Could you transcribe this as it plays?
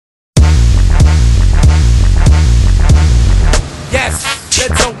Yes,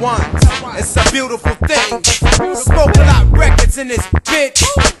 little ones, it's a beautiful thing. Smoke a lot records in this bitch.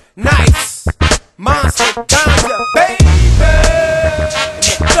 Nice, monster, ganja, baby. And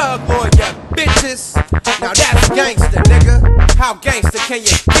the thug lawyer, bitches. Now that's gangsta, nigga. How gangsta can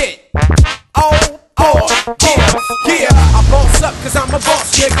you get? Oh, yeah. I boss up cause I'm a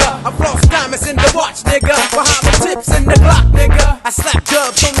boss, nigga. I floss diamonds in the watch, nigga. Behind the tips in the Glock, nigga. I slap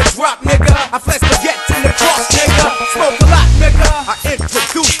dubs on the drop, nigga. I flex baguettes in the cross, nigga. Smoke a lot, nigga. I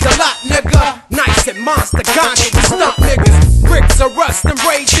introduced a lot, nigga. Nice and monster ganja, we stump niggas. Bricks of rust and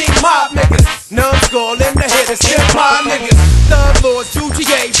raging mob niggas. Numbskull in the head is hip hop niggas. Thug lords,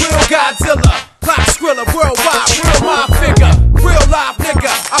 UGA, real Godzilla. Clock Skrilla, worldwide, real mob figure. Real live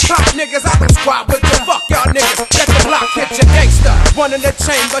nigga. I pop niggas, I don't squat with you. Fuck y'all niggas. Let the block hit your gangster. One in the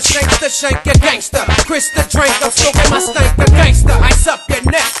chamber, shank the shank your gangster. Chris the drink, I'm smoking my stank the gangster. Ice up your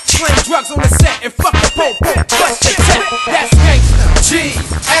neck, slang drugs on the set, and fuck the pole, bust your tech. That's gangster.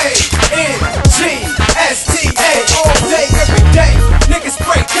 G-A-N-G-S-T-A. All day, every day. Niggas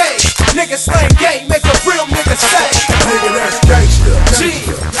spray gay. Niggas slang gay, make a real nigga say. Nigga, that's gangsta.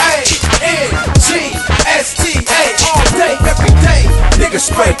 G-A-N-G-S-T-A. All day, every day. Niggas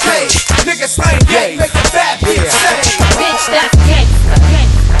spray gay. Niggas slang gay, make a bad bitch say. Bitch, that's gangsta.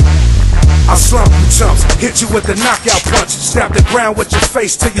 I slump you chumps, hit you with a knockout punch. Snap the ground with your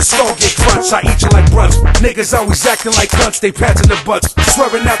face till your skull get crunched. I eat you like brunch. Niggas always acting like cunts, they patching the butts.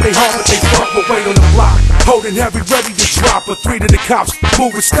 Swearing out they hard but they fuck, but wait on the block. Holding heavy, ready to drop. A 3 to the cops,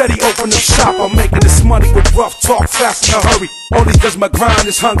 moving steady, open up shop. I'm making this money with rough talk, fast in a hurry. Only cause my grind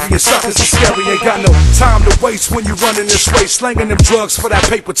is hungry and suckers are scary. Ain't got no time to waste when you running this race. Slanging them drugs for that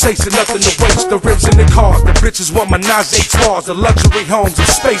paper, chasing nothing to waste. The rims in the cars, the bitches want my Najee cars. The luxury homes, I'm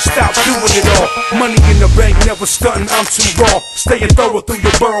spaced out, doing it all. Money in the bank, never stunting, I'm too raw. Staying thorough through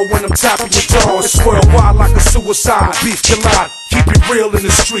your burrow when I'm tapping your jaws. It's worldwide like a suicide, beef collide. Keep it real in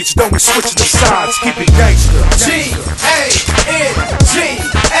the streets, don't be switching the sides. Keep it gangsta. G-A-N-G-S-T-A.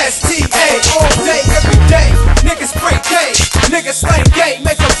 All day, every day. Niggas spray gay. Niggas slang gay,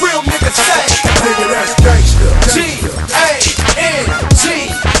 make a real nigga say. Nigga, that's gangsta. G-A-N-G-S-T-A.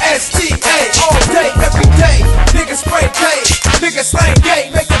 All day, every day. Niggas spray gay. Niggas slang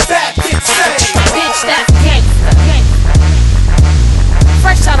gay, make a bad bitch say. Bitch, that's gangsta.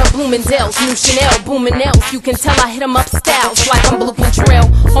 Fresh out of Bloomingdale's, new Chanel, booming nails. You can tell I hit 'em up styles like I'm Blue Trail.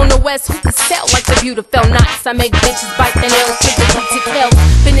 On the west, who could sell like the beautiful nights? I make bitches bite their nails to the heat to kill.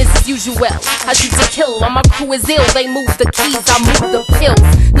 Business as usual, I shoot to kill. All my crew is ill, they move the keys, I move the pills.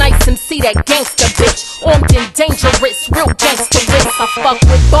 Nice MC, that gangsta bitch. Armed and dangerous, real gangsta wits. I fuck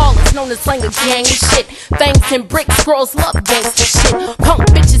with ballers, known as like a gang of shit. Bangs and bricks, girls love gangsta shit. Punk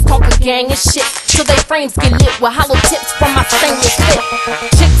bitches talk a gang of shit, so they frames get lit with hollow tips from my stainless fit.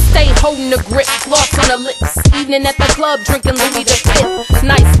 Chicks stay holding the grip, gloss on the lips. Evening at the club, drinking Louis the Fifth.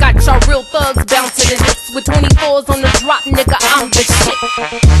 Nice, got y'all real thugs bound to the hips. With 24s on the drop, nigga, I'm the shit.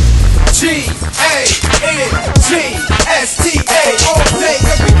 G-A-N-G-S-T-A. All day,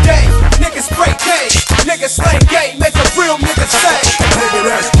 every day. Niggas spray gay. Niggas slang gay, make a real nigga say. Nigga,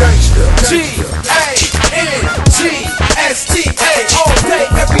 that's gangsta. G-A-N-G-S-T-A. All day,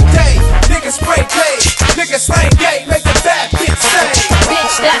 every day. Niggas spray gay. Niggas slang gay, make a bad bitch say.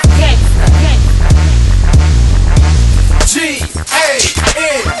 Bitch, that's gangsta.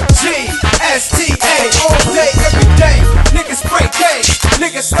 G-A-N-G-S-T-A. All day, every day. Niggas spray gay.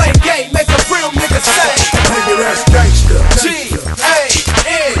 Niggas slang gay, make a real nigga say. Nigga, that's gangsta. G-A-N-G-S-T-A.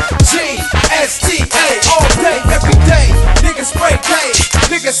 All day, every day. Niggas spray gay.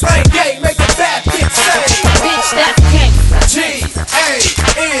 Niggas slang gay, make a bad bitch say. Bitch, that's gangsta. G-A-N-G-S-T-A.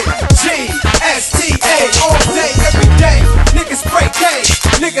 All day, every day. Niggas spray gay.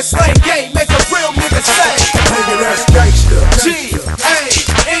 Niggas slang gay, make a real nigga say. Nigga, that's gangsta. G-A-N-G-S-T-A.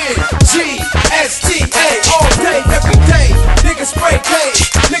 All day, every day. Niggas spray gay.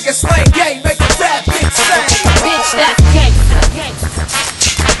 Niggas slang gay, make a bad bitch say. Bitch, that's